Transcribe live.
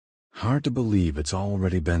Hard to believe it's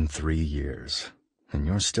already been 3 years, and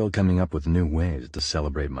you're still coming up with new ways to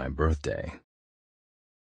celebrate my birthday.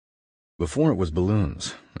 Before it was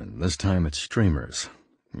balloons, and this time it's streamers.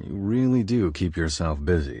 You really do keep yourself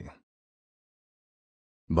busy.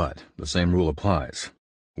 But the same rule applies.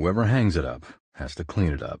 Whoever hangs it up has to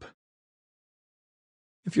clean it up.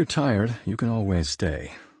 If you're tired, you can always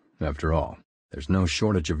stay. After all, there's no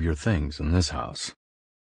shortage of your things in this house.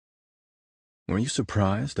 Were you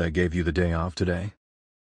surprised I gave you the day off today?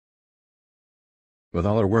 With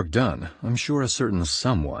all our work done, I'm sure a certain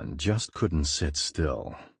someone just couldn't sit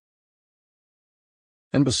still.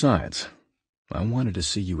 And besides, I wanted to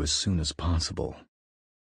see you as soon as possible.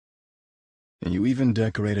 And you even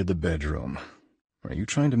decorated the bedroom. Are you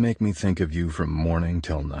trying to make me think of you from morning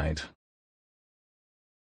till night?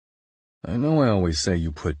 I know I always say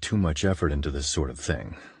you put too much effort into this sort of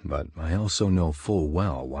thing, but I also know full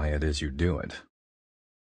well why it is you do it.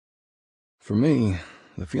 For me,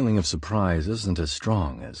 the feeling of surprise isn't as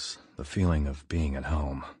strong as the feeling of being at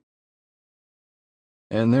home.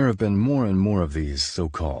 And there have been more and more of these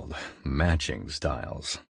so-called matching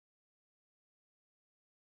styles.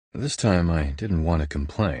 This time I didn't want to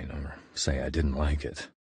complain or say I didn't like it.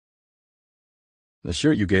 The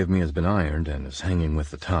shirt you gave me has been ironed and is hanging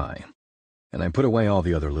with the tie, and I put away all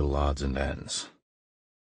the other little odds and ends.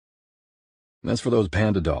 As for those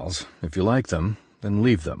panda dolls, if you like them, then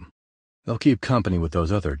leave them. They'll keep company with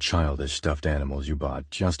those other childish stuffed animals you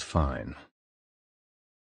bought just fine.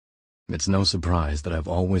 It's no surprise that I've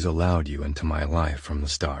always allowed you into my life from the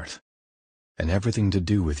start, and everything to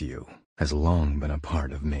do with you has long been a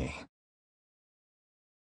part of me.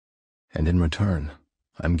 And in return,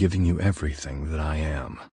 I'm giving you everything that I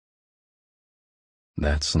am.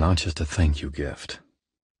 That's not just a thank you gift.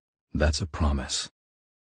 That's a promise.